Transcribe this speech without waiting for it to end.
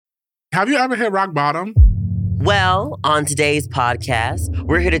Have you ever hit rock bottom? Well, on today's podcast,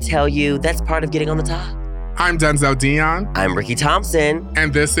 we're here to tell you that's part of getting on the top. I'm Denzel Dion. I'm Ricky Thompson.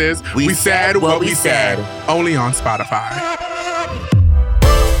 And this is We Said What We Said. Only on Spotify.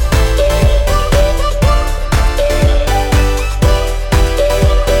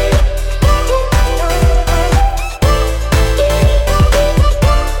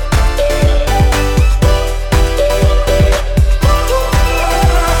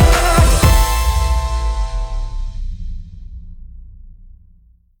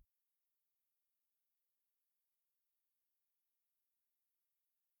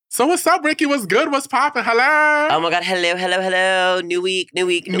 So what's up, Ricky? What's good? What's poppin'? Hello? Oh my God, hello. New week.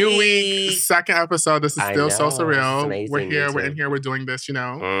 Second episode. This is still so surreal. Amazing. We're here, we're in here, we're doing this,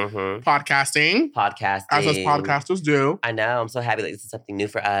 podcasting. As us podcasters do. I know, I'm so happy this is something new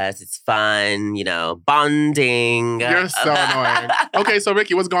for us. It's fun, bonding. You're so annoying. Okay, so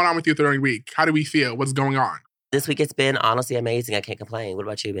Ricky, what's going on with you during the week? How do we feel? What's going on? This week it's been honestly amazing. I can't complain. What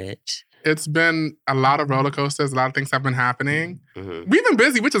about you, bitch? It's been a lot of roller coasters. A lot of things have been happening. Mm-hmm. We've been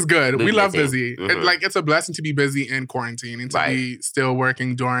busy, which is good. We love busy. Mm-hmm. It's a blessing to be busy in quarantine and to be still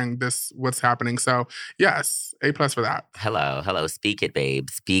working during this, what's happening. So, yes, A+ for that. Hello. Speak it, babe.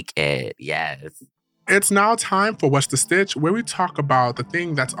 Speak it. Yes. It's now time for What's the Stitch, where we talk about the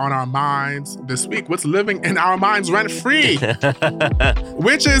thing that's on our minds this week, what's living in our minds rent-free,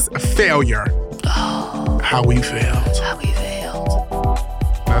 which is failure. Oh. How we failed.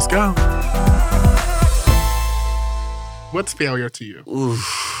 Let's go. What's failure to you?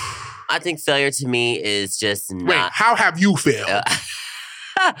 Oof. I think failure to me is just not... Wait, how have you failed?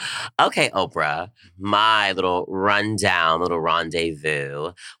 Okay, Oprah. My little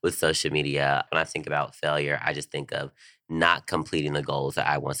rendezvous with social media. When I think about failure, I just think of not completing the goals that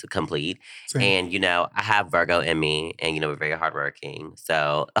I want to complete. Same. And, I have Virgo in me and, we're very hardworking.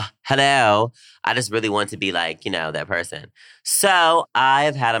 So, hello. I just really want to be like, that person. So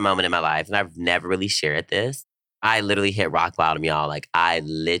I've had a moment in my life and I've never really shared this. I literally hit rock bottom, y'all. Like, I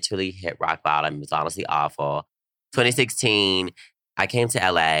literally hit rock bottom. It was honestly awful. 2016, I came to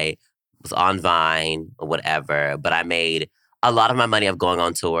LA, was on Vine or whatever, but I made a lot of my money of going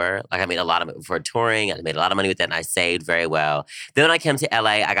on tour. Like, I made a lot of it for touring. I made a lot of money with that, and I saved very well. Then when I came to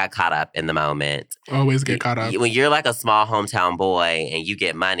LA, I got caught up in the moment. Always get caught up. When you're like a small hometown boy and you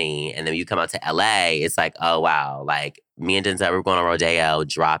get money, and then you come out to LA, it's like, oh, wow. Like, me and Denzel, we were going on Rodeo,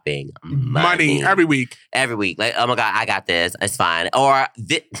 dropping money. Every week. Every week. Like, oh my God, I got this. It's fine. Or I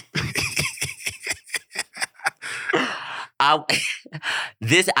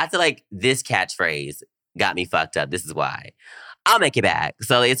feel like this catchphrase got me fucked up. This is why. I'll make it back.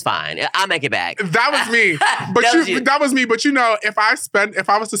 So it's fine. I'll make it back. That was me. That was me. But if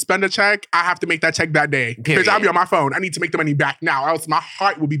I was to spend a check, I have to make that check that day. Because I'll be on my phone. I need to make the money back now. Else my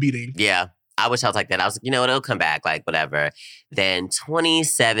heart will be beating. Yeah. I wish I was like that. I was like, it'll come back, like, whatever. Then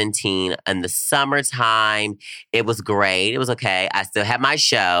 2017, in the summertime, it was great. It was okay. I still had my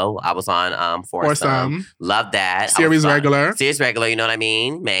show. I was on Foursome. Loved that. Series regular. Series regular, you know what I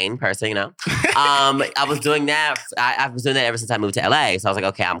mean? Main person, I was doing that. I was doing that ever since I moved to LA. So I was like,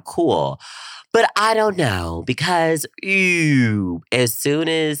 okay, I'm cool. But I don't know, because as soon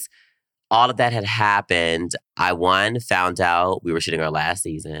as all of that had happened, I found out we were shooting our last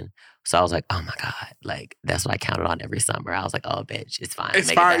season. So I was like, oh my God, like, that's what I counted on every summer. I was like, oh, bitch, it's fine.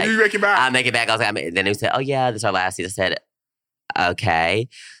 It's fine. You make it back. I'll make it back. I was like, then they said, oh yeah, this is our last season. I said, okay.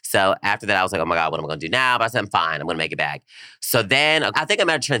 So after that, I was like, oh my God, what am I going to do now? But I said, I'm fine. I'm going to make it back. So then I think I'm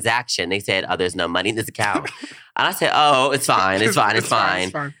at a transaction. They said, oh, there's no money in this account. And I said, oh, it's fine. It's fine.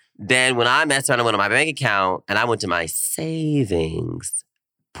 Then when I messed around, I went on my bank account and I went to my savings.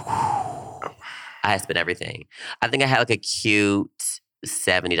 I had spent everything. I think I had like a cute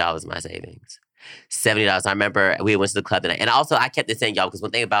 $70 in my savings. $70. I remember we went to the club tonight. And also, I kept this saying, y'all, because one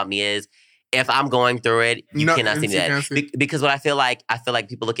thing about me is, if I'm going through it, you cannot see me that. Because what I feel like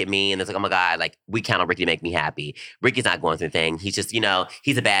people look at me and it's like, oh my God, like, we count on Ricky to make me happy. Ricky's not going through anything. He's just,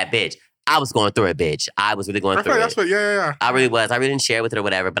 he's a bad bitch. I was going through it, bitch. I was really going through it. Yeah. I really was. I really didn't share it with her or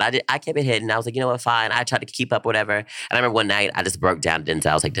whatever, but I kept it hidden. I was like, you know what, fine. I tried to keep up, whatever. And I remember one night, I just broke down to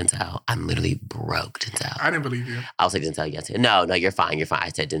Denzel. I was like, Denzel, I'm literally broke, Denzel. I didn't believe you. I was like, Denzel, yes. No, you're fine. I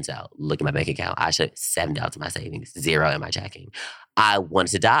said, Denzel, look at my bank account. I showed $7 in my savings, $0 in my checking. I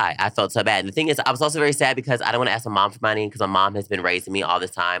wanted to die. I felt so bad. And the thing is, I was also very sad because I don't want to ask my mom for money because my mom has been raising me all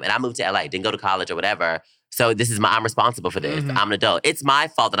this time. And I moved to LA, didn't go to college or whatever. So I'm responsible for this. Mhm. I'm an adult. It's my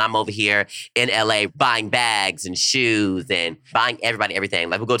fault that I'm over here in LA buying bags and shoes and buying everybody everything.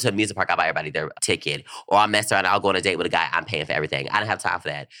 Like we go to a music park, I'll buy everybody their ticket. Or I'll mess around, I'll go on a date with a guy, I'm paying for everything. I didn't have time for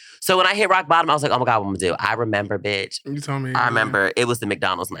that. So when I hit rock bottom, I was like, oh my God, what am I gonna do? I remember, bitch. You told me. I remember it was the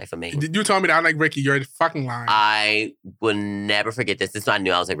McDonald's night for me. You told me that. I'm like, Ricky, you're fucking lying. I will never forget this. This is when I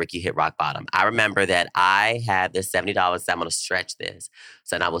knew I was like, Ricky, you hit rock bottom. I remember that I had this $70, so I'm gonna stretch this.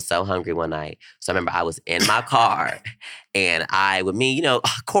 So and I was so hungry one night. So I remember I was in my car and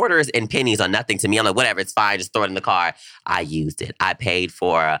quarters and pennies are nothing to me. I'm like, whatever, it's fine, just throw it in the car. I used it. I paid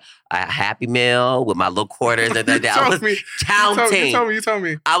for a Happy Meal with my little quarters. I was counting. You told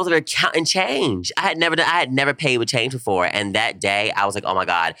me. I was over counting change. I had never paid with change before. And that day, I was like, oh my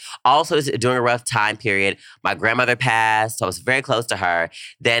God. Also, during a rough time period, my grandmother passed, so I was very close to her.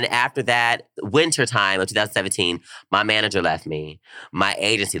 Then after that, winter time of 2017, my manager left me. My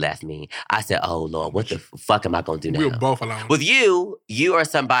agency left me. I said, oh Lord, what the fuck am I going to do now? We were both alone. With you are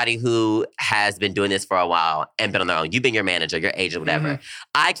somebody who has been doing this for a while and been on their own. You've been your manager, your agent, whatever. Mm-hmm.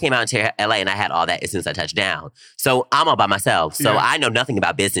 I came out to LA and I had all that as soon as I touched down. So I'm all by myself. So I know nothing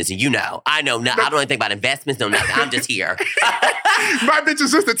about business. And I know I don't know anything about investments, no nothing. I'm just here. My bitch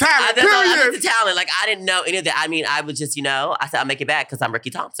is just a talent, I'm just a talent. Like, I didn't know any of that. I mean, I was just, I said, I'll make it back because I'm Ricky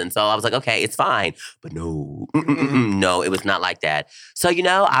Thompson. So I was like, okay, it's fine. But no, no, it was not like that. So,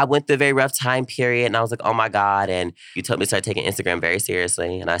 I went through a very rough time period and I was like, oh my God. And you told me to start taking Instagram very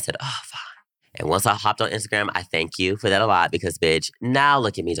seriously. And I said, oh, fine. And once I hopped on Instagram, I thank you for that a lot because, bitch, now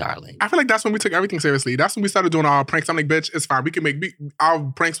look at me, darling. I feel like that's when we took everything seriously. That's when we started doing our pranks. I'm like, bitch, it's fine. We can our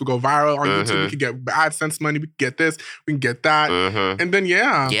pranks will go viral on YouTube. We can get AdSense money. We can get this. We can get that. And then,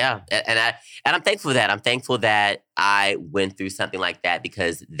 yeah. Yeah. And I'm thankful for that. I'm thankful that I went through something like that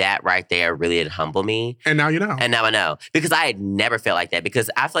because that right there really did humble me. And now you know. And now I know. Because I had never felt like that. Because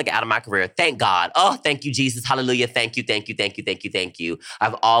I feel like out of my career, thank God. Oh, thank you, Jesus. Hallelujah. Thank you, thank you, thank you, thank you, thank you.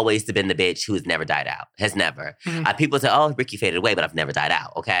 I've always been the bitch who has never died out. Has never. People say, oh, Ricky faded away, but I've never died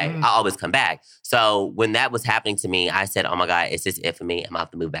out, okay? I always come back. So when that was happening to me, I said, oh my God, is this it for me? I'm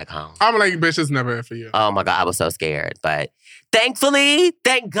about to move back home. I'm like, bitch, it's never it for you. Oh my God, I was so scared. But thankfully,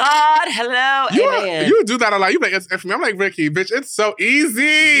 thank God, hello, amen. You do that a lot. You like, it's it for me. I'm like, Ricky, bitch, it's so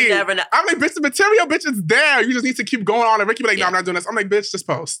easy. You never know. I'm like, bitch, the material, bitch, it's there. You just need to keep going on. And Ricky be like, no, I'm not doing this. I'm like, bitch, just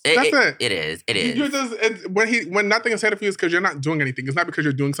post. That's it. It is. It is. You just, when nothing is said for you, it's because you're not doing anything. It's not because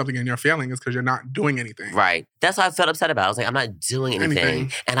you're doing something and you're failing. It's because you're not doing anything. Right. That's what I felt upset about. I was like, I'm not doing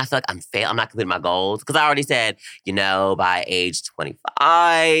anything. And I feel like I'm not completing my goals. Because I already said, by age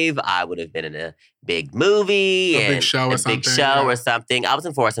 25, I would have been in a big movie. A big show or something. I was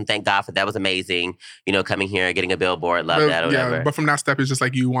in Force, and thank God for that. Was amazing. Coming here, getting a billboard, love that or whatever. Yeah, but from that step, it's just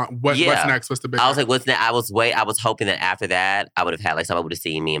like you want, what's next? What's the big I was like, what's next? I was hoping that after that, I would have had, like, somebody would have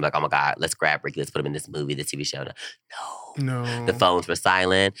seen me and like, oh my God, let's grab Ricky, let's put him in this movie, this TV show. No. The phones were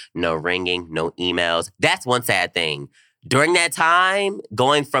silent, no ringing, no emails. That's one sad thing. During that time,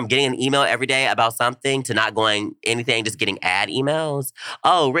 going from getting an email every day about something to not going anything, just getting ad emails.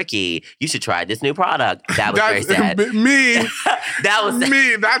 Oh, Ricky, you should try this new product. That was very sad. Me. That was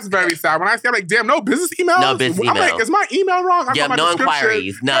me. That's very sad. When I say, I'm like, damn, no business emails? No business emails. I'm like, is my email wrong? No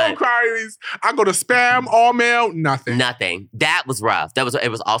inquiries. None. No inquiries. I go to spam, all mail, nothing. Nothing. That was rough.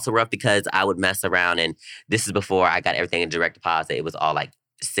 It was also rough because I would mess around, and this is before I got everything in direct deposit. It was all like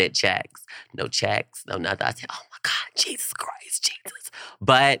sent checks, no nothing. I said, oh my God, Jesus Christ, Jesus.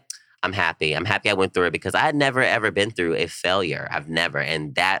 But I'm happy. I'm happy I went through it because I had never, ever been through a failure. I've never.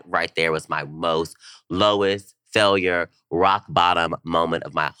 And that right there was my lowest failure, rock bottom moment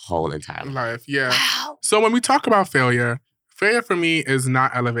of my whole entire life. Yeah. Wow. So when we talk about failure for me is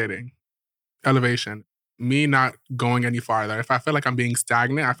not elevation. Me not going any farther. If I feel like I'm being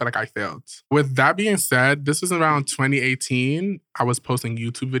stagnant, I feel like I failed. With that being said, this was around 2018. I was posting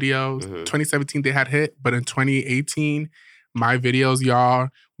YouTube videos. 2017, they had hit. But in 2018, my videos, y'all,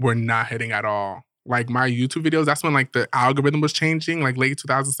 were not hitting at all. Like my YouTube videos, that's when like the algorithm was changing, like late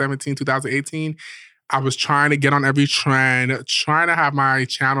 2017, 2018. I was trying to get on every trend, trying to have my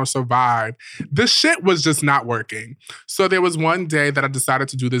channel survive. This shit was just not working. So there was one day that I decided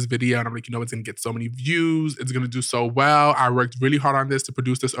to do this video and I'm like, it's gonna get so many views. It's gonna do so well. I worked really hard on this to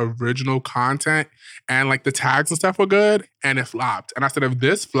produce this original content and like the tags and stuff were good and it flopped. And I said, if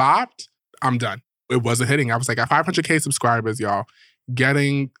this flopped, I'm done. It wasn't hitting. I was like at 500K subscribers, y'all,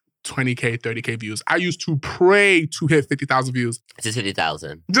 getting 20K, 30K views. I used to pray to hit 50,000 views. Just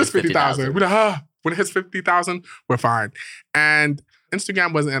 50,000. Just 50,000. We're like, when it hits 50,000, we're fine. And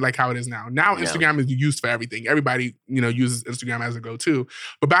Instagram wasn't like how it is now. Now Instagram is used for everything. Everybody, uses Instagram as a go-to.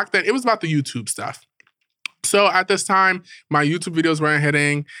 But back then, it was about the YouTube stuff. So at this time, my YouTube videos weren't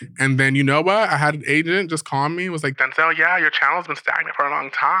hitting. And then you know what? I had an agent just call me. Was like, Denzel, yeah, your channel's been stagnant for a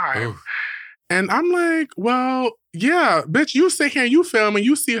long time. Ooh. And I'm like, well, yeah, bitch, you sit here and you film and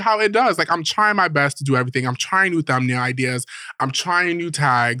you see how it does. Like, I'm trying my best to do everything. I'm trying new thumbnail ideas. I'm trying new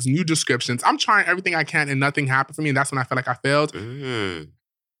tags, new descriptions. I'm trying everything I can and nothing happened for me. And that's when I felt like I failed.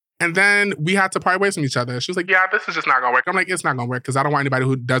 And then we had to part ways from each other. She was like, yeah, this is just not going to work. I'm like, it's not going to work because I don't want anybody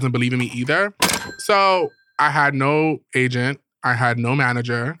who doesn't believe in me either. So I had no agent. I had no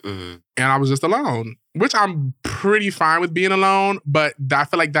manager. And I was just alone, which I'm pretty fine with being alone. But I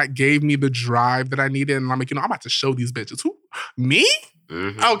feel like that gave me the drive that I needed. And I'm like, I'm about to show these bitches. Who? Me?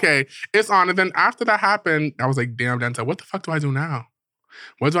 Okay, it's on. And then after that happened, I was like, damn, Denzel, what the fuck do I do now?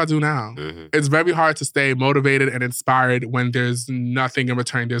 What do I do now? It's very hard to stay motivated and inspired when there's nothing in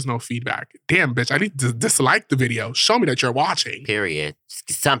return. There's no feedback. Damn, bitch, I need to dislike the video. Show me that you're watching. Period.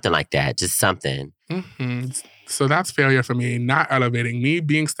 Something like that. Just something. So that's failure for me, not elevating. Me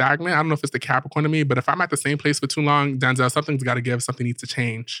being stagnant, I don't know if it's the Capricorn in me, but if I'm at the same place for too long, Denzel, something's got to give. Something needs to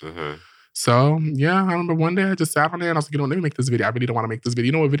change. So, yeah, I remember one day I just sat on there and I was like, let me make this video. I really don't want to make this video.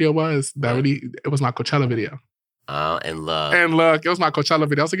 You know what video was? It was my Coachella video. Oh, and look. And look, it was my Coachella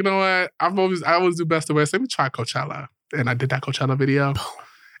video. I was like, you know what? I always do best to wear. So let me try Coachella. And I did that Coachella video.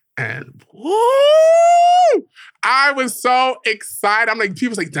 And woo! I was so excited. I'm like,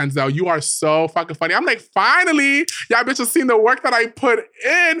 people's like, Denzel, you are so fucking funny. I'm like, finally, y'all bitches seen the work that I put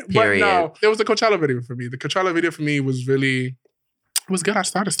in. Period. But no, it was a Coachella video for me. The Coachella video for me was really... It was good. I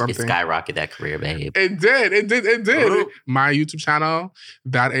started something. It skyrocketed that career, babe. It did. My YouTube channel,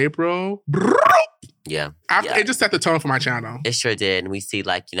 that April... Yeah. It just set the tone for my channel. It sure did. And we see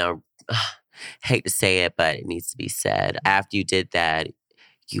hate to say it, but it needs to be said. After you did that,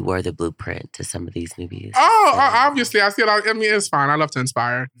 you were the blueprint to some of these newbies. Obviously. I see it. I mean, it's fine. I love to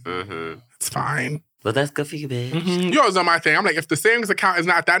inspire. It's fine. Well, that's good for you, bitch. You always know my thing. I'm like, if the savings account is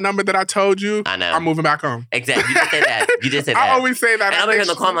not that number that I told you, I know. I'm moving back home. Exactly. You just say that. I always say that. And I'm here in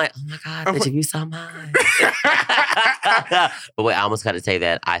the car, I'm like, oh my God, bitch, you saw mine. But wait, I almost got to say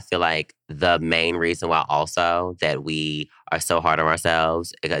that I feel like the main reason why also that we are so hard on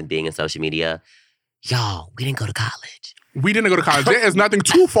ourselves, being in social media, y'all, we didn't go to college. We didn't go to college. There is nothing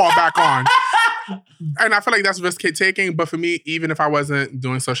to fall back on. And I feel like that's risk taking. But for me, even if I wasn't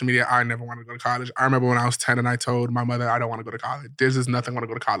doing social media, I never wanted to go to college. I remember when I was 10 and I told my mother, I don't want to go to college. There's just nothing I want to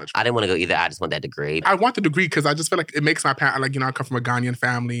go to college for. I didn't want to go either. I just want that degree. I want the degree because I just feel like it makes my parents, I come from a Ghanaian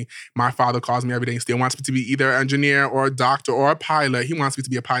family. My father calls me every day and still wants me to be either an engineer or a doctor or a pilot. He wants me to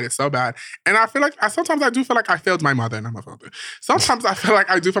be a pilot so bad. And I feel like, sometimes I do feel like I failed my mother and I'm a father. Sometimes I feel like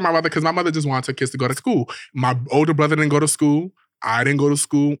I do for my mother because my mother just wants her kids to go to school. My older brother didn't go to school. I didn't go to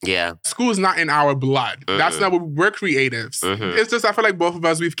school. Yeah. School is not in our blood. That's not what we're creatives. It's just, I feel like both of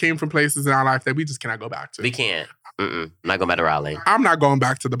us, we've came from places in our life that we just cannot go back to. We can't. I'm not going back to Raleigh. I'm not going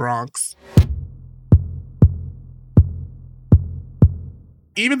back to the Bronx.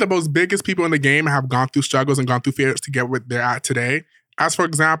 Even the most biggest people in the game have gone through struggles and gone through fears to get where they're at today. As for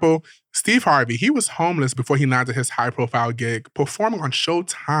example, Steve Harvey, he was homeless before he landed his high-profile gig performing on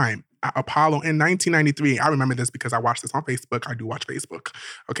Showtime at Apollo in 1993. I remember this because I watched this on Facebook. I do watch Facebook.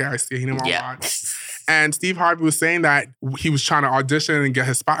 Okay, I see him on watch. And Steve Harvey was saying that he was trying to audition and get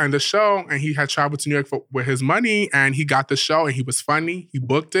his spot in the show, and he had traveled to New York with his money, and he got the show, and he was funny. He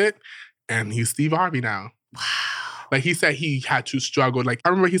booked it, and he's Steve Harvey now. Wow. Like, he said he had to struggle. Like, I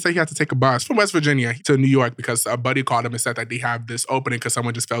remember he said he had to take a bus from West Virginia to New York because a buddy called him and said that they have this opening because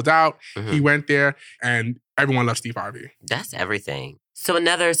someone just fell out. He went there, and everyone loves Steve Harvey. That's everything. So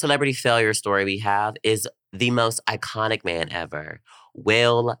another celebrity failure story we have is the most iconic man ever,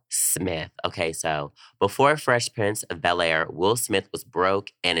 Will Smith. Okay, so before Fresh Prince of Bel-Air, Will Smith was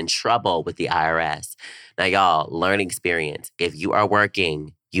broke and in trouble with the IRS. Now, y'all, learning experience. If you are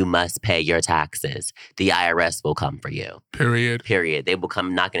working, you must pay your taxes. The IRS will come for you. Period. They will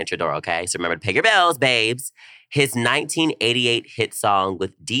come knocking at your door, okay? So remember to pay your bills, babes. His 1988 hit song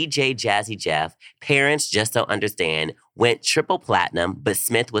with DJ Jazzy Jeff, Parents Just Don't Understand, went triple platinum, but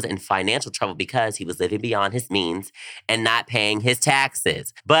Smith was in financial trouble because he was living beyond his means and not paying his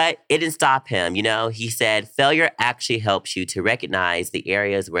taxes. But it didn't stop him, He said, failure actually helps you to recognize the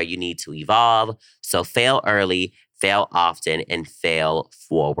areas where you need to evolve. So fail early, fail often, and fail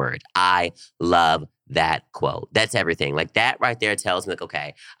forward. I love that quote. That's everything. Like, that right there tells me, like,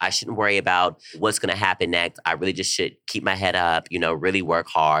 okay, I shouldn't worry about what's going to happen next. I really just should keep my head up, really work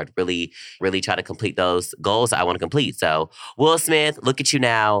hard, really, really try to complete those goals I want to complete. So Will Smith, look at you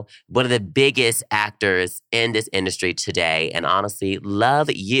now, one of the biggest actors in this industry today. And honestly, love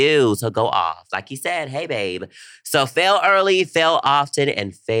you. So go off. Like he said, hey, babe. So fail early, fail often,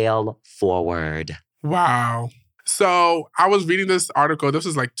 and fail forward. Wow. So I was reading this article. This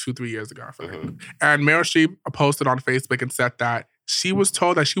was like 2-3 years ago, I feel like. And Meryl Streep posted on Facebook and said that she was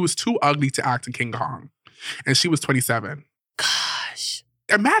told that she was too ugly to act in King Kong. And she was 27. Gosh.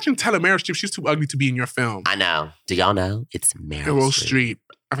 Imagine telling Meryl Streep she's too ugly to be in your film. I know. Do y'all know? It's Meryl Streep.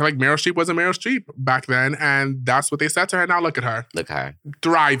 I feel like Meryl Streep wasn't Meryl Streep back then. And that's what they said to her. Now look at her. Look at her.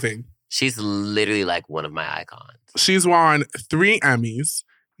 Thriving. She's literally like one of my icons. She's won 3 Emmys,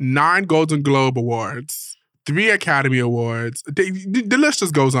 9 Golden Globe Awards, 3 Academy Awards. The list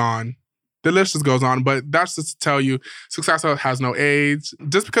just goes on. The list just goes on. But that's just to tell you, success has no age.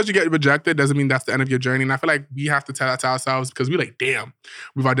 Just because you get rejected doesn't mean that's the end of your journey. And I feel like we have to tell that to ourselves because we're like, damn,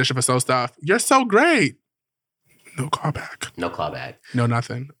 we've auditioned for so stuff. You're so great. No callback. No callback. No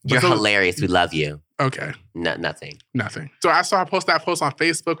nothing. You're hilarious. We love you. Okay. Nothing. So I saw her post that post on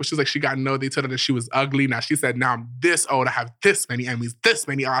Facebook where she was like, she got no, they told her that she was ugly. Now she said, now I'm this old, I have this many Emmys, this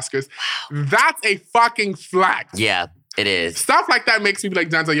many Oscars. Wow. That's a fucking flex. Yeah, it is. Stuff like that makes me be like,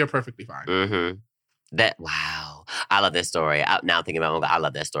 Denzel, you're perfectly fine. Mm-hmm. Wow. I love this story. Now I'm thinking about it, I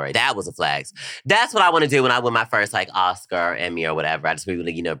love that story. That was a flex. That's what I want to do when I win my first like Oscar, Emmy, or whatever. I just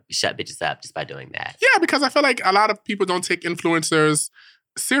really, shut bitches up just by doing that. Yeah, because I feel like a lot of people don't take influencers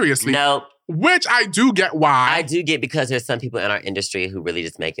seriously. No. Which I do get why. I do get because there's some people in our industry who really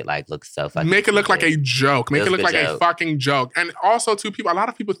just make it like look so fucking Make it look like a joke. Make it look like joke. A fucking joke. And also, too, a lot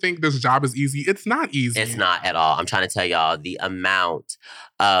of people think this job is easy. It's not easy. It's not at all. I'm trying to tell y'all the amount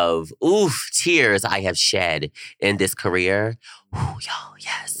of tears I have shed in this career. Y'all,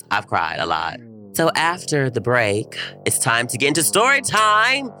 yes. I've cried a lot. So after the break, it's time to get into story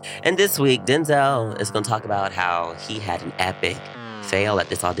time. And this week, Denzel is going to talk about how he had an epic fail at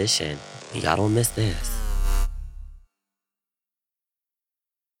this audition. Y'all don't miss this.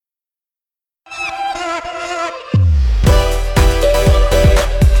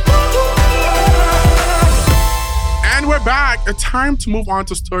 And we're back. It's time to move on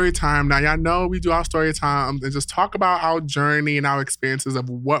to story time. Now, y'all know we do our story time and just talk about our journey and our experiences of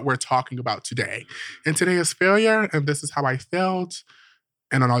what we're talking about today. And today is failure, and this is how I failed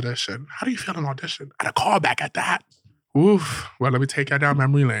in an audition. How do you feel in an audition? And a callback at that. Oof. Well, let me take you down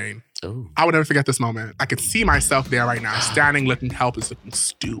memory lane. Ooh. I would never forget this moment. I could see myself there right now, standing, looking helpless, looking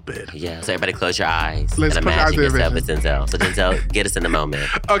stupid. Yeah, so everybody close your eyes. Let's and imagine yourself as Denzel. So Denzel, get us in the moment.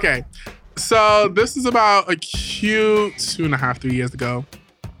 Okay. So this is about a cute 2.5-3 years ago.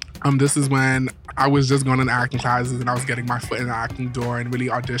 This is when I was just going into acting classes and I was getting my foot in the acting door and really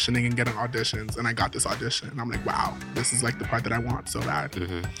auditioning and getting auditions. And I got this audition. And I'm like, wow, this is like the part that I want so bad.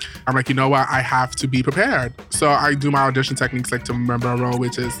 Mm-hmm. I'm like, you know what? I have to be prepared. So I do my audition techniques like to remember a role,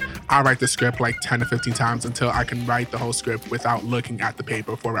 which is I write the script like 10 to 15 times until I can write the whole script without looking at the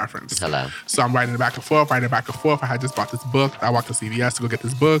paper for reference. Hello. So I'm writing it back and forth. I had just bought this book. I walked to CVS to go get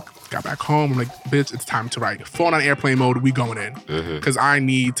this book. Got back home. I'm like, bitch, it's time to write. Phone on airplane mode. We going in. Because I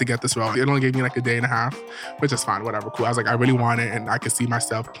need to get this role. It only gave me like a day and a half, which is fine, whatever, cool. I was like, I really want it, and I could see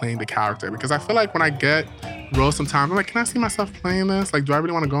myself playing the character. Because I feel like when I get roles sometimes, I'm like, can I see myself playing this? Like, do I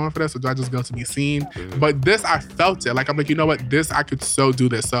really want to go in for this, or do I just go to be seen? But this, I felt it. Like, I'm like, you know what? This, I could so do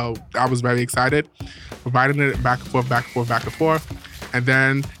this. So I was very excited. Writing it back and forth, back and forth, back and forth. And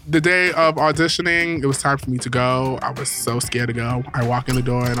then the day of auditioning, it was time for me to go. I was so scared to go. I walk in the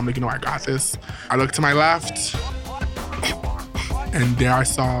door and I'm like, you know, I got this. I look to my left and there I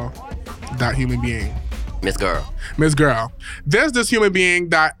saw that human being. Miss Girl. There's this human being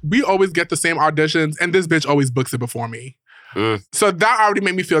that we always get the same auditions and this bitch always books it before me. So that already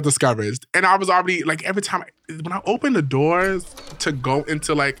made me feel discouraged. And I was already like, every time, when I open the doors to go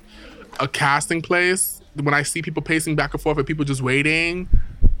into like a casting place, when I see people pacing back and forth and people just waiting,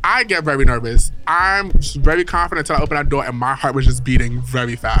 I get very nervous. I'm just very confident until I open that door and my heart was just beating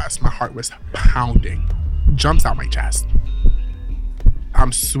very fast. My heart was pounding. Jumps out my chest.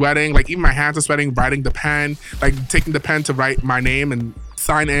 I'm sweating, like even my hands are sweating, writing the pen, like taking the pen to write my name and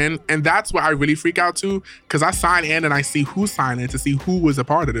sign in. And that's where I really freak out too, because I sign in and I see who's signing to see who was a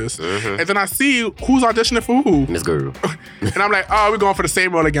part of this. And then I see who's auditioning for who. Miss Girl. And I'm like, oh, we're going for the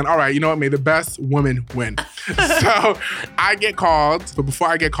same role again. All right, you know what? May the best woman win. So I get called, but before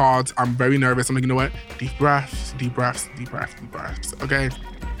I get called, I'm very nervous. I'm like, you know what? Deep breaths, deep breaths, deep breaths, deep breaths. Okay.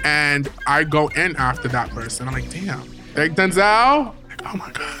 And I go in after that person. I'm like, damn. Like, Denzel? Oh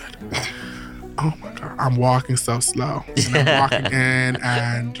my God. Oh my God. I'm walking so slow. And I'm walking in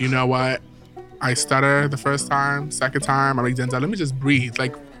and you know what? I stutter the first time, second time, I'm like, Denzel, let me just breathe.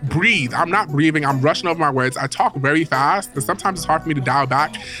 Like, breathe. I'm not breathing. I'm rushing over my words. I talk very fast, and sometimes it's hard for me to dial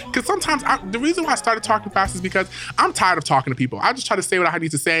back. Because sometimes, the reason why I started talking fast is because I'm tired of talking to people. I just try to say what I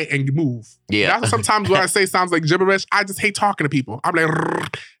need to say and move. Yeah. That's sometimes what I say sounds like gibberish. I just hate talking to people. I'm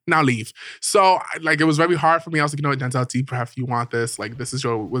like, now leave. So, like, it was very hard for me. I was like, you know what, Denzel, deep breath, you want this. Like, this is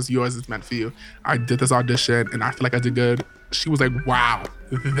was yours. It's meant for you. I did this audition, and I feel like I did good. She was like, wow,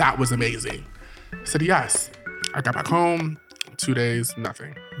 that was amazing. I said, yes. I got back home, 2 days,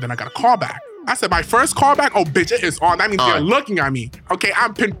 nothing. Then I got a call back. I said, my first call back? Oh, bitch, it is on. That means they're looking at me. Okay,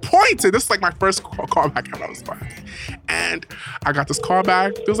 I'm pinpointed. This is like my first call back ever. I was so happy. And I got this call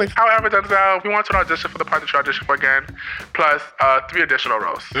back. It was like, however, Denzel, we want to audition for the part that you auditioned for again, plus 3 additional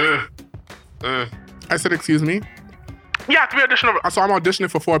roles. I said, excuse me? Yeah, 3 additional roles. So I'm auditioning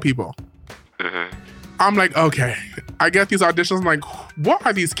for 4 people. I'm like, okay. I get these auditions. I'm like, what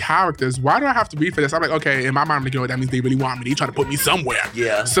are these characters? Why do I have to read for this? I'm like, okay, in my mind, I'm like, you know, that means they really want me. They trying to put me somewhere.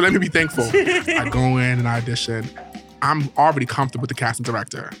 Yeah. So let me be thankful. I go in and audition. I'm already comfortable with the casting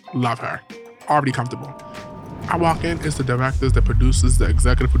director. Love her. Already comfortable. I walk in, it's the directors, the producers, the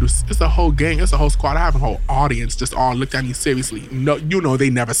executive producers. It's a whole gang, it's a whole squad. I have a whole audience just all looked at me seriously. No, you know, they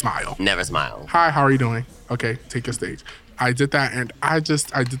never smile. Never smile. Hi, how are you doing? Okay, take your stage. I did that and I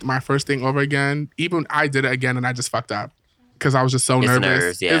did my first thing over again. Even I did it again and I just fucked up because I was just so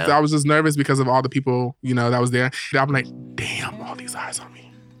nervous. I was just nervous because of all the people, you know, that was there. I'm like, damn, all these eyes on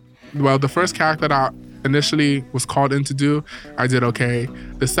me. Well, the first character that I initially was called in to do, I did okay.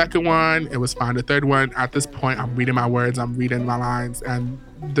 The second one, it was fine. The third one, at this point, I'm reading my words, I'm reading my lines, and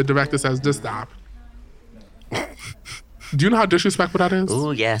the director says, just stop. Do you know how disrespectful that is?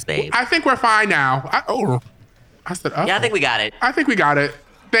 Ooh, yes, babe. I think we're fine now. I said, oh. Yeah, I think we got it. I think we got it.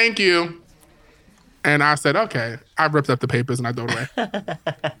 Thank you. And I said, okay. I ripped up the papers and I threw it away.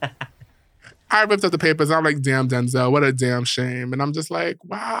 I ripped up the papers. I'm like, damn, Denzel, what a damn shame. And I'm just like,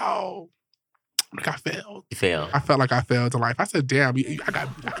 wow. Like, I failed. You failed. I felt like I failed in life. I said, damn, I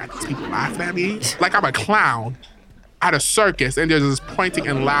got these people laughing at me. Like I'm a clown at a circus and they're just pointing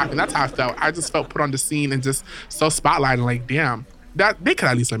and laughing. That's how I felt. I just felt put on the scene and just so spotlighted, like, damn, that they could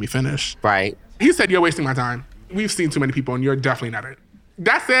at least let me finish. Right. He said, you're wasting my time. We've seen too many people and you're definitely not it.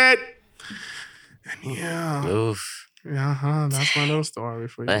 That's it. And yeah. Oof. Yeah, that's my little story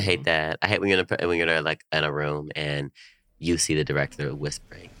for you. I hate that. I hate when you're like in a room and you see the director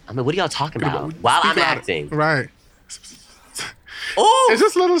whispering. I mean, what are y'all talking about? While I'm acting. Right. Oh, it's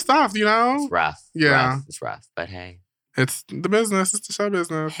just little stuff, you know? It's rough. Yeah. It's rough. But hey. It's the business. It's the show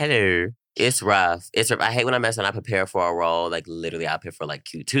business. Hello. It's rough. It's rough. I hate when I mess and I prepare for a role. Like literally, I prepare for like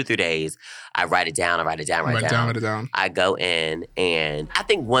 2-3 days. I write it down. Write it down. I go in and I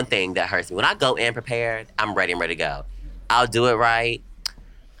think one thing that hurts me, when I go in prepared, I'm ready to go. I'll do it right.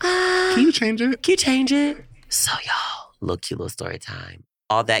 Can you change it? So y'all, little cute little story time.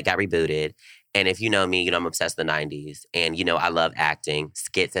 All that got rebooted. And if you know me, you know I'm obsessed with the 90s. And you know I love acting.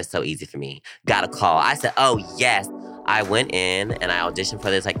 Skits are so easy for me. Got a call. I said, oh, yes. I went in and I auditioned for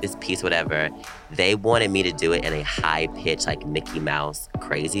this piece, whatever. They wanted me to do it in a high-pitched, like Mickey Mouse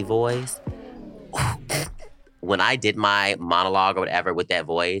crazy voice. When I did my monologue or whatever with that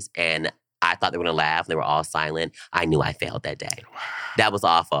voice and I thought they were going to laugh and they were all silent, I knew I failed that day. Wow. That was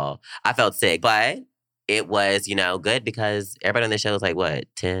awful. I felt sick, but it was, good because everybody on the show was like, what,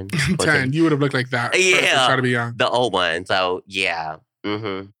 10? 10. You would have looked like that. Yeah. Try to be young. The old one. So, yeah.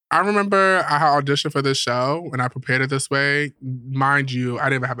 Mm-hmm. I remember I had auditioned for this show and I prepared it this way. Mind you, I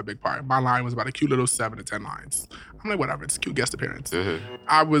didn't even have a big part. My line was about a cute little 7 to 10 lines. I'm like, whatever, it's a cute guest appearance. Mm-hmm.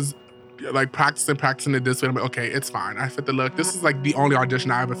 I was like practicing it this way. I'm like, okay, it's fine. I fit the look. This is like the only audition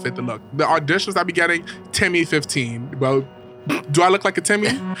I ever fit the look. The auditions I be getting, Timmy 15. Well, do I look like a Timmy?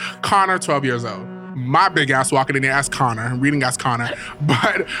 Connor, 12 years old. My big ass walking in there as Connor, reading as Connor.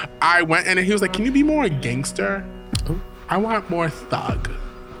 But I went in and he was like, can you be more gangster? I want more thug.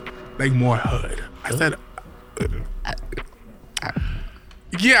 Like more hood. I said,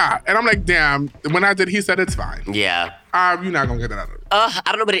 yeah. And I'm like, damn. When I did, he said, it's fine. Yeah. You're not going to get that out of it. I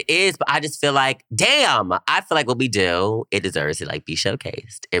don't know what it is, but I just feel like, damn. I feel like what we do, it deserves to like be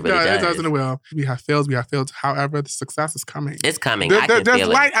showcased. It really does. It does and it will. We have fails. However, the success is coming. It's coming. I can there's feel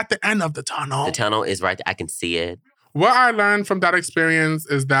light it. At the end of the tunnel. The tunnel is right there. I can see it. What I learned from that experience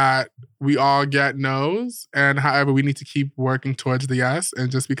is that we all get no's, and however, we need to keep working towards the yes.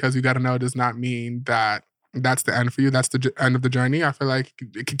 And just because you got a no does not mean that that's the end for you. That's the end of the journey. I feel like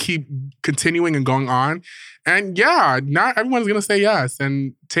it could keep continuing and going on. And yeah, not everyone's going to say yes.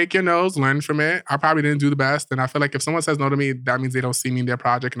 And take your no's, learn from it. I probably didn't do the best. And I feel like if someone says no to me, that means they don't see me in their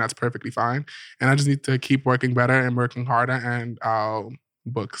project, and that's perfectly fine. And I just need to keep working better and working harder, and I'll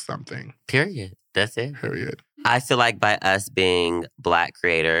book something. Period. That's it. Period. I feel like by us being Black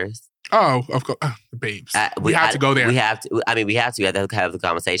creators, Oh, of course. Babes. We have to go there. We have to. I mean, we have to have the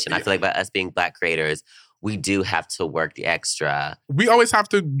conversation. Yeah. I feel like by us being Black creators, we do have to work the extra. We always have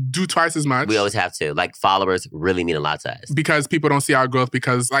to do twice as much. We always have to. Like, followers really mean a lot to us. Because people don't see our growth.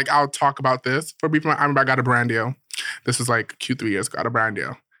 Because, like, I'll talk about this. For people, I remember I got a brand deal. This was like Q3 years ago. I got a brand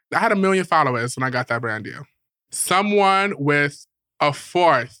deal. I had 1 million followers when I got that brand deal. Someone with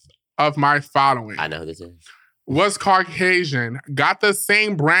 1/4 of my following. I know who this is. Was Caucasian, got the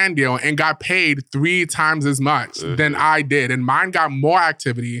same brand deal and got paid 3 times as much than I did. And mine got more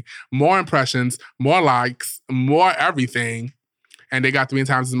activity, more impressions, more likes, more everything. And they got 3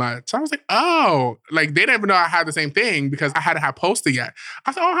 times as much. So I was like, oh, like they didn't even know I had the same thing because I hadn't had posted yet.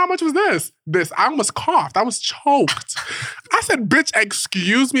 I said, oh, how much was this? I almost coughed. I was choked. I said, bitch,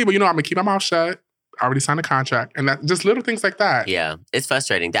 excuse me, but you know, I'm gonna keep my mouth shut. I already signed a contract. And that just little things like that. Yeah, it's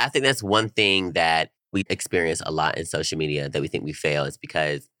frustrating. I think that's one thing that we experience a lot in social media that we think we fail is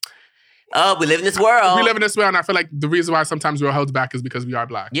because, we live in this world. We live in this world, and I feel like the reason why sometimes we're held back is because we are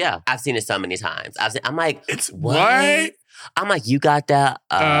Black. Yeah, I've seen it so many times. I'm like, it's what? I'm like, you got that?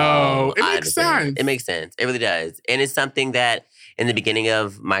 Oh, it makes sense. It makes sense. It really does. And it's something that in the beginning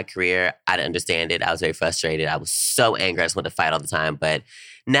of my career, I didn't understand it. I was very frustrated. I was so angry. I just wanted to fight all the time. But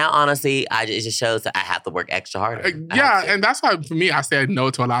now, honestly, it just shows that I have to work extra harder. Yeah, and that's why, for me, I said no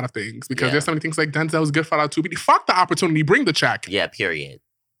to a lot of things. Because there's so many things like Denzel was good for out too. But fuck the opportunity, bring the check. Yeah, period.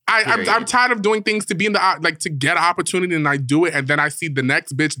 I'm tired of doing things to be in the, to get an opportunity and I do it and then I see the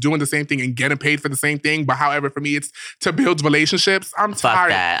next bitch doing the same thing and getting paid for the same thing. But however, for me, it's to build relationships. I'm tired. Fuck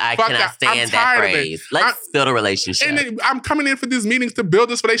that. I cannot stand that phrase. Let's build a relationship. And then I'm coming in for these meetings to build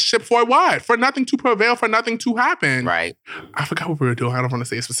this relationship for what? For nothing to prevail, for nothing to happen. Right. I forgot what we were doing. I don't want to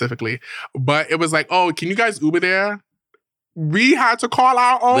say it specifically. But it was like, oh, can you guys Uber there? We had to call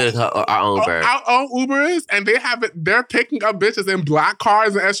our own Uber. Our own Ubers, and they're picking up bitches in Black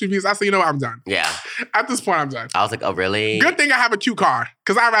cars and SUVs. I said, you know what, I'm done. Yeah. At this point, I'm done. I was like, oh, really? Good thing I have a cute car,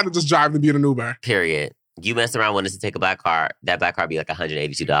 because I'd rather just drive than be in an Uber. Period. You mess around wanting to take a Black car, that Black car be like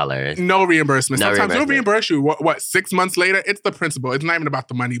 $182. No reimbursement. Sometimes they'll reimburse you. What, 6 months later? It's the principle. It's not even about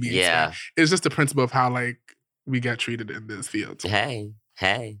the money being spent. It's just the principle of how, we get treated in this field. Hey.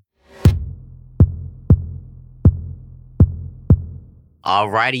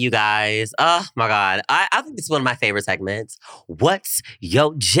 Alrighty, you guys. Oh, my God. I think this is one of my favorite segments. What's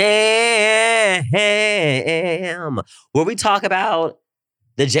Your Jam? Where we talk about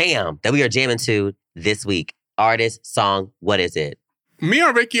the jam that we are jamming to this week. Artist, song, what is it? Me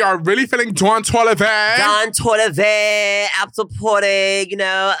and Ricky are really feeling Don Toliver. Don Toliver, Apple Porter,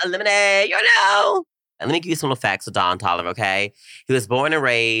 Lemonade, And let me give you some little facts of Don Toliver, okay? He was born and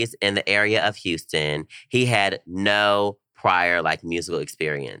raised in the area of Houston. He had no prior musical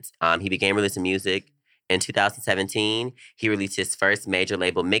experience. He began releasing music in 2017. He released his first major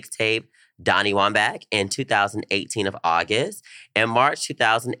label mixtape, Donnie Wambach, in 2018 of August. In March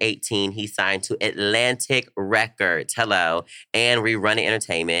 2018, he signed to Atlantic Records, and Rerunning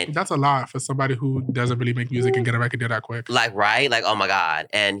Entertainment. That's a lot for somebody who doesn't really make music and get a record deal that quick. Right? Oh my God.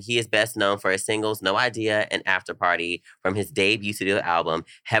 And he is best known for his singles, No Idea and After Party, from his debut studio album,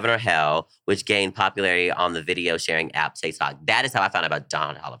 Heaven or Hell, which gained popularity on the video sharing app TikTok. That is how I found out about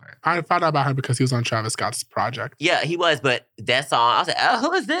Don Toliver. I found out about him because he was on Travis Scott's project. Yeah, he was, but that song, I was like, oh,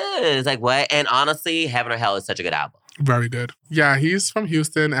 who is this? What? And honestly, Heaven or Hell is such a good album. Very good. Yeah, he's from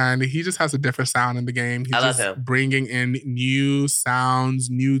Houston, and he just has a different sound in the game. He's love him. Bringing in new sounds,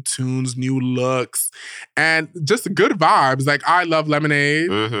 new tunes, new looks, and just good vibes. I love Lemonade.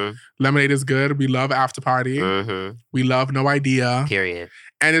 Mm-hmm. Lemonade is good. We love After Party. Mm-hmm. We love No Idea. Period.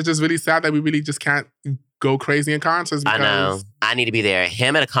 And it's just really sad that we really just can't go crazy in concerts. Because I know. I need to be there.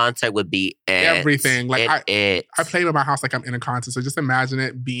 Him at a concert would be everything. I play in my house like I'm in a concert. So just imagine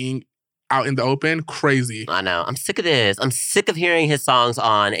it being out in the open, crazy. I know. I'm sick of this. I'm sick of hearing his songs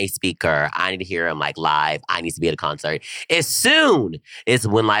on a speaker. I need to hear him live. I need to be at a concert. As soon as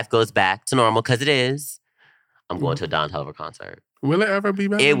when life goes back to normal, because it is, I'm going to a Don Toliver concert. Will it ever be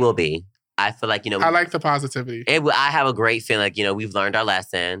better? It will be. I feel like, I like the positivity. I have a great feeling we've learned our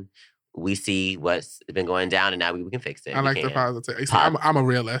lesson. We see what's been going down and now we can fix it. I like the positivity. I'm a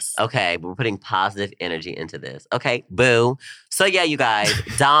realist. Okay, but we're putting positive energy into this. Okay, boo. So yeah, you guys,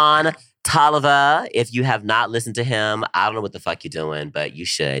 Don Toliver, if you have not listened to him, I don't know what the fuck you're doing, but you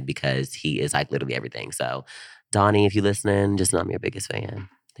should because he is literally everything. So, Donnie, if you're listening, just know I'm your biggest fan.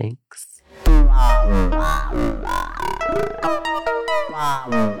 Thanks.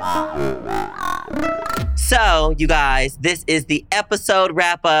 So, you guys, this is the episode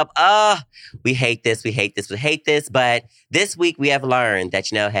wrap up. We hate this, but this week we have learned that,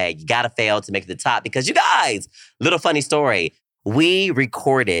 hey, you gotta fail to make it to the top because you guys, little funny story. We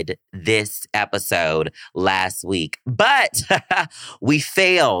recorded this episode last week, but we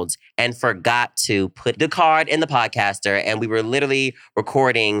failed and forgot to put the card in the podcaster, and we were literally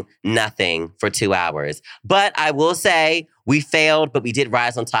recording nothing for 2 hours. But I will say we failed, but we did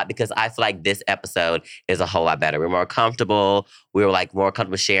rise on top because I feel like this episode is a whole lot better. We're more comfortable. We were more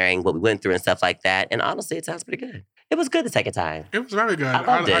comfortable sharing what we went through and stuff like that. And honestly, it sounds pretty good. It was good the second time. It was very good. I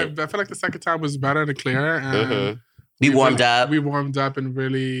loved it. I feel like the second time was better and clearer. And We warmed up. We warmed up and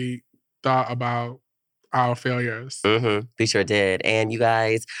really thought about our failures. We sure did. And you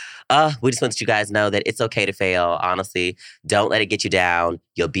guys, we just want you guys to know that it's okay to fail. Honestly, don't let it get you down.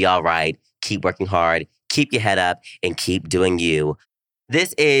 You'll be all right. Keep working hard. Keep your head up and keep doing you.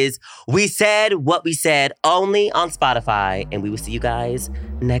 This is We Said What We Said only on Spotify. And we will see you guys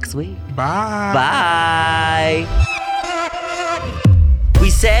next week. Bye. Bye. We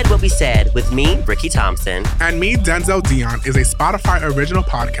Said What We Said with me, Ricky Thompson. And me, Denzel Dion, is a Spotify original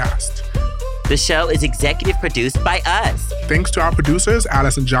podcast. The show is executive produced by us. Thanks to our producers,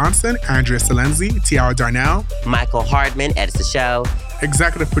 Allison Johnson, Andrea Salenzi, Tiara Darnell. Michael Hardman edits the show.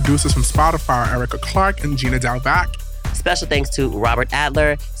 Executive producers from Spotify are Erica Clark and Gina Dalback. Special thanks to Robert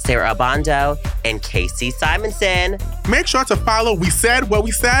Adler, Sarah Abando, and Casey Simonson. Make sure to follow We Said What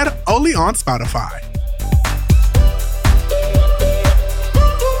We Said only on Spotify.